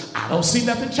going. I don't see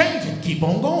nothing changing. Keep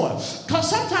on going. Because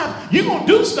sometimes you're going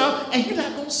to do stuff and you're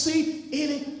not going to see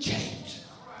any change.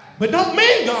 But don't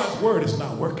mean God's word is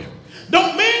not working.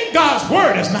 Don't mean God's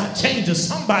word is not changing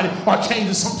somebody or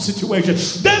changing some situation.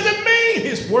 Doesn't mean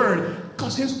his word,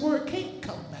 because his word can't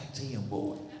come back to him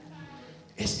void.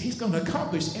 He's going to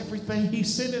accomplish everything he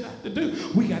sent it out to do.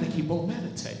 We got to keep on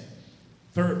meditating.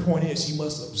 Third point is you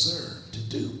must observe to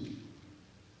do.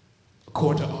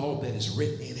 According to all that is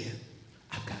written in it,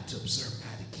 I've got to observe. I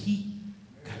got to keep,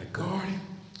 got to guard it.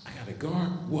 I got to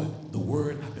guard what? The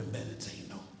word I've been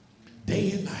meditating on.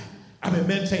 Day and night. I've been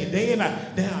meditating day and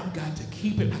night. Then I've got to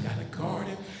keep it. I got to guard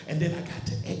it. And then I got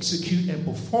to execute and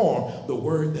perform the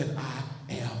word that I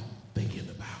am thinking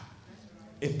about.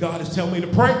 If God is telling me to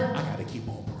pray, I got to keep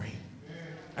on praying.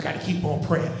 I got to keep on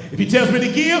praying. If he tells me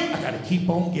to give, I got to keep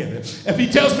on giving. If he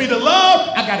tells me to love,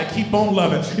 I got to keep on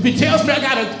loving. If he tells me I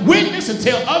got to witness and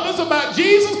tell others about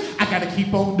Jesus, I got to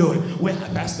keep on doing it. Well,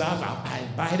 Pastor, I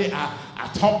invited,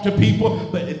 I talk to people,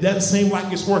 but it doesn't seem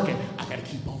like it's working. I got to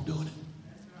keep on doing it.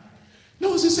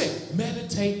 Notice it said,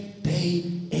 meditate day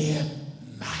and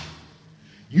night.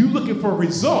 You looking for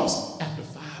results after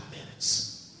 5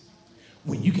 minutes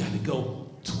when you got to go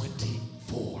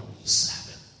 24/7.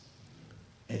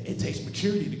 It takes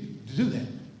maturity to do that,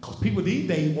 because people these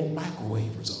days want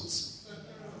microwave results.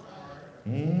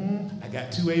 I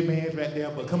got 2 amens right there,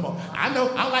 but come on. I know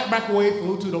I like microwave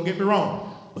food too, don't get me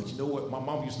wrong. But you know what? My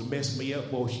mom used to mess me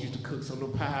up, boy. She used to cook some of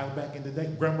them pies back in the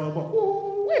day. Grandmother,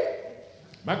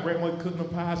 my grandmother cooked them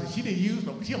pies, and she didn't use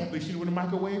them. She don't think she knew what a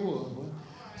microwave was. Boy.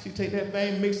 She'd take that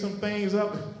thing, mix some things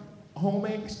up,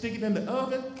 homemade, stick it in the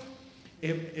oven.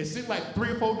 It seemed like 3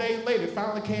 or 4 days later, it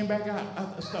finally came back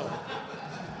out the stove.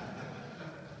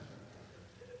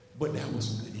 But that was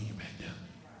some good eating back there.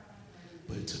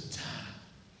 But it took time.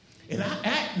 And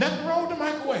I nothing wrong with the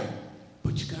microwave.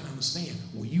 But you got to understand,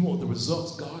 when you want the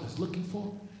results God is looking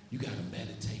for, you got to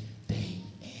meditate day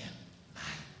and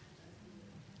night.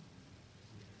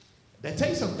 That tell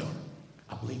you something, don't it?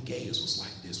 I believe Gaius was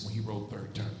like this when he wrote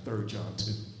 3 John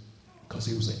 2. because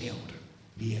he was an elder.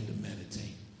 He had to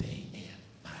meditate day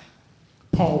and night.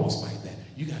 Paul was like that.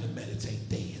 You got to meditate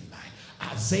day and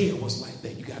night. Isaiah was like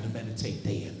that. You got to meditate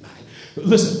day and night. But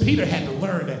listen, Peter had to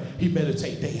learn that he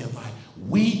meditate day and night.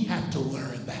 We have to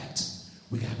learn that.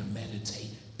 We got to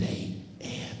meditate day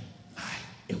and night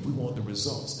if we want the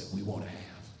results that we want to have.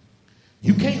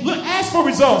 You can't ask for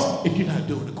results if you're not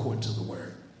doing according to the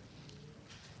word.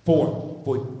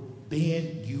 For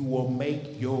then you will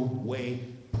make your way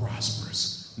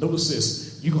prosperous. Notice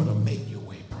this. You're going to make your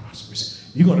way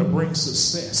prosperous. You're going to bring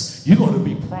success. You're going to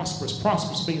be prosperous.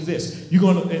 Prosperous means this. You're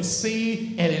going to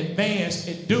exceed and advance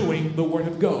in doing the word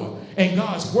of God. And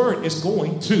God's word is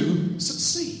going to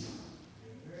succeed.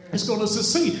 It's going to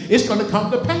succeed. It's going to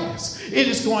come to pass. It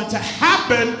is going to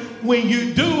happen when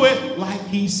you do it like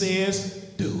he says,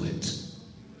 do it.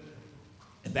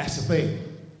 And that's the thing.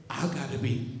 I've got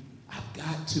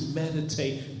to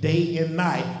meditate day and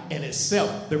night and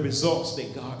accept the results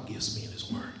that God gives me in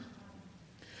his word.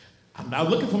 I'm not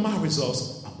looking for my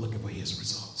results. I'm looking for his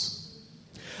results.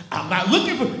 I'm not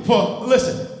looking for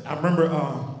listen, I remember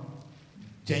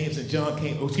James and John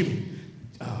came,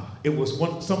 it was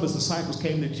some of his disciples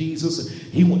came to Jesus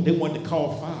and they wanted to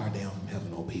call fire down from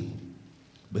heaven on people.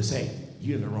 But say,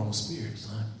 you're in the wrong spirit,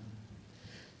 son.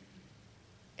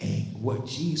 And what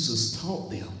Jesus taught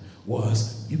them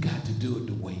was, you got to do it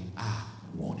the way I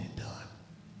want it done.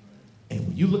 And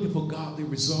when you're looking for godly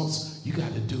results, you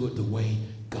got to do it the way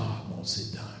God wants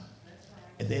it done.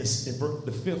 And then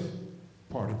the fifth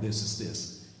part of this is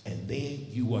this. And then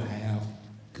you will have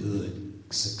good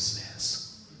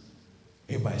success.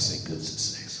 Everybody say good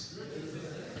success.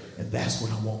 And that's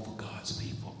what I want for God's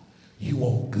people. You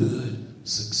want good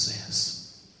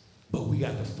success. But we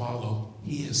got to follow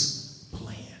his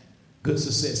plan. Good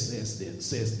success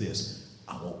says this.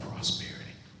 I want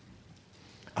prosperity.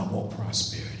 I want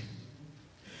prosperity.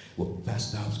 Well,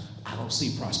 Pastor Dobbs, I don't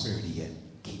see prosperity yet.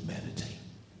 Keep meditating.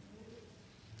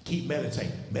 Keep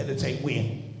meditating. Meditate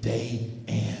when? Day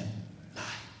and night.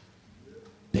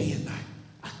 Day and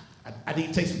night. I need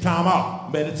to take some time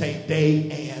off. Meditate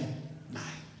day and night.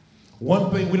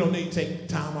 One thing we don't need to take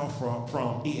time off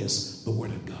from is the Word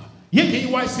of God. Yeah, can you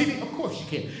watch TV? Of course you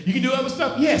can. You can do other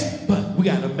stuff? Yes. But we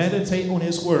got to meditate on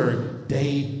his word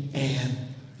day and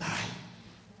night.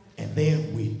 And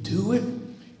then we do it,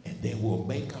 and then we'll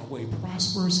make our way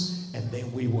prosperous, and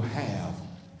then we will have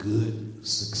good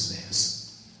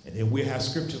success. And then we'll have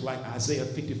scriptures like Isaiah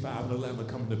 55:11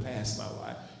 come to pass in our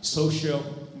life. So shall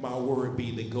my word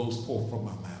be that goes forth from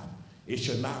my mouth. It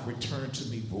shall not return to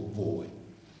me void.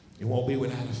 It won't be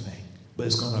without effect. But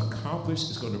it's going to accomplish,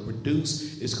 it's going to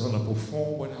produce, it's going to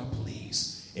perform what I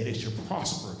please. And it shall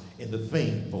prosper in the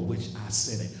thing for which I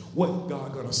sent it. What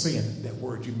God going to send? That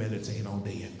word you meditate on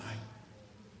day and night.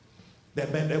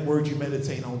 That word you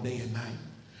meditate on day and night.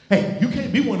 Hey, you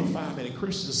can't be one of 5 minute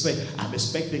Christians and say, I'm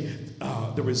expecting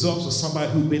the results of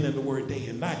somebody who's been in the word day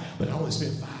and night, but I only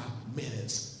spend 5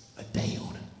 minutes a day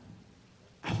on it.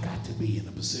 I've got to be in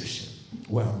a position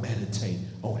where I meditate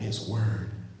on his word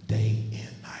day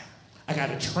and night. I got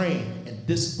to train and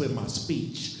discipline my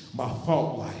speech, my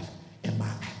thought life, and my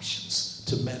actions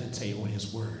to meditate on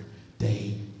his word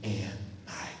day and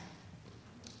night.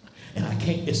 And I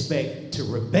can't expect to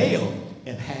rebel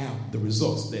and have the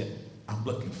results that I'm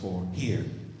looking for here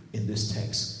in this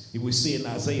text. We see in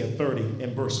Isaiah 30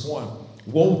 and verse 1,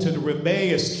 woe to the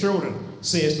rebellious children,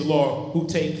 says the Lord, who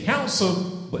take counsel,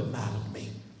 but not of me,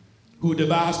 who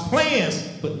devise plans,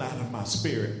 but not of my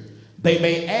spirit. They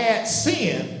may add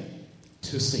sin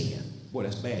to sin. Boy,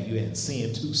 that's bad. You add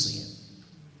sin to sin.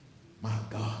 My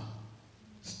God.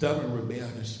 Stubborn,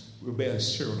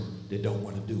 rebellious children that don't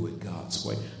want to do it God's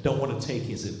way. Don't want to take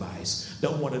his advice.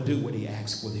 Don't want to do what he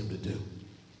asks for them to do.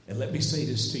 And let me say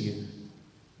this to you.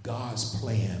 God's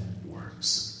plan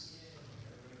works.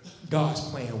 God's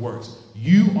plan works.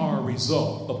 You are a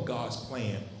result of God's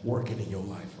plan working in your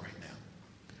life right now.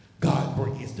 God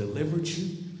has delivered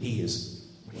you. He is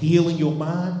healing your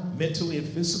mind, mentally and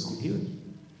physically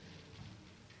healing.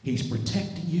 He's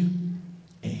protecting you,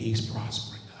 and he's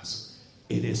prospering us.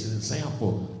 It is an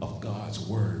example of God's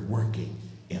word working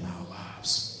in our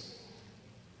lives.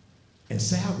 And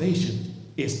salvation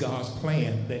is God's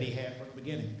plan that he had from the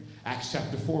beginning. Acts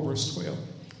chapter 4, verse 12.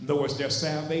 Nor is there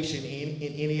salvation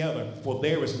in any other, for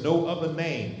there is no other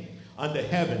name under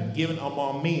heaven given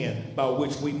among men by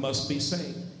which we must be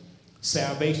saved.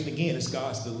 Salvation, again, is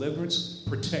God's deliverance,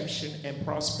 protection, and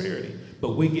prosperity.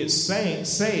 But we get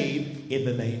saved in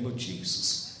the name of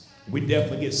Jesus. We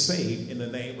definitely get saved in the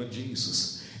name of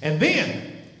Jesus. And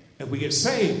then, if we get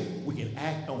saved, we can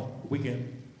act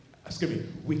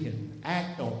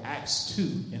on Acts 2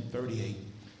 and 38.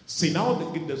 See, not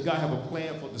only does God have a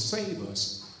plan to save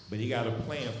us, but he got a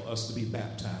plan for us to be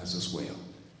baptized as well.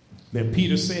 Then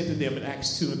Peter said to them in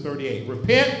Acts 2:38,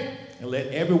 repent and let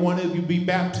every one of you be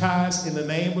baptized in the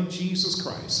name of Jesus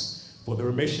Christ for the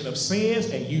remission of sins,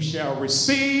 and you shall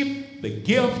receive the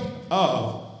gift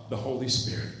of the Holy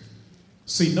Spirit.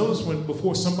 See, notice when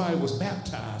before somebody was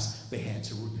baptized, they had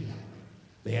to repent.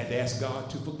 They had to ask God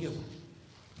to forgive them,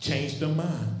 change their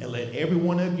mind, and let every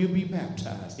one of you be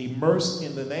baptized, immersed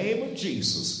in the name of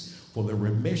Jesus for the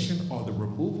remission or the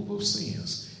removal of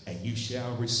sins, and you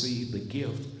shall receive the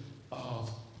gift of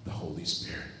the Holy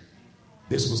Spirit.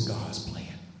 This was God's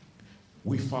plan.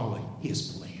 We follow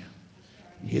his plan.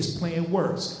 His plan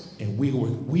works, and we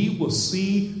will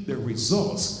see the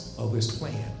results of his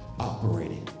plan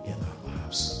operating in our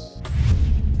lives.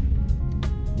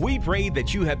 We pray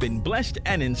that you have been blessed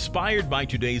and inspired by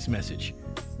today's message.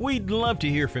 We'd love to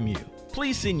hear from you.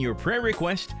 Please send your prayer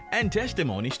requests and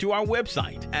testimonies to our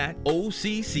website at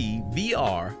occvr.org.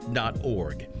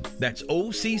 That's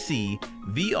occvr.org.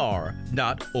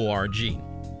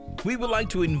 We would like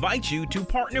to invite you to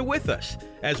partner with us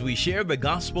as we share the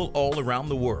gospel all around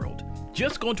the world.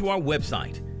 Just go to our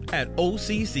website at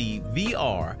occvr.org.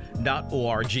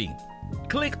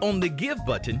 Click on the Give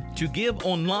button to give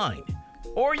online,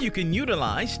 or you can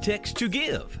utilize Text to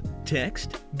Give.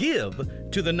 Text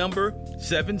GIVE to the number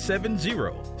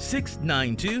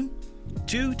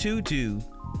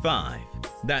 770-692-2225.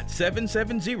 That's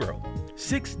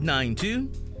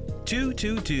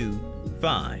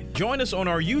 770-692-2225. Join us on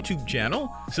our YouTube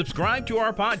channel, subscribe to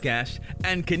our podcast,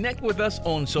 and connect with us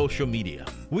on social media.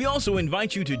 We also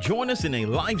invite you to join us in a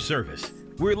live service.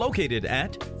 We're located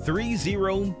at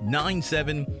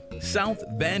 3097 South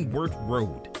Van Wert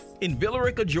Road in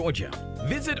Villarica, Georgia.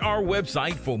 Visit our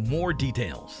website for more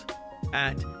details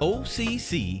at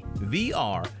occvr.org.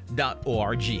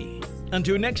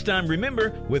 Until next time,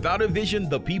 remember, without a vision,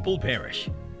 the people perish.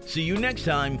 See you next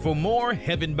time for more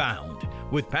Heaven Bound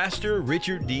with Pastor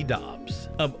Richard D. Dobbs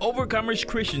of Overcomers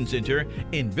Christian Center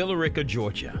in Villarica,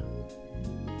 Georgia.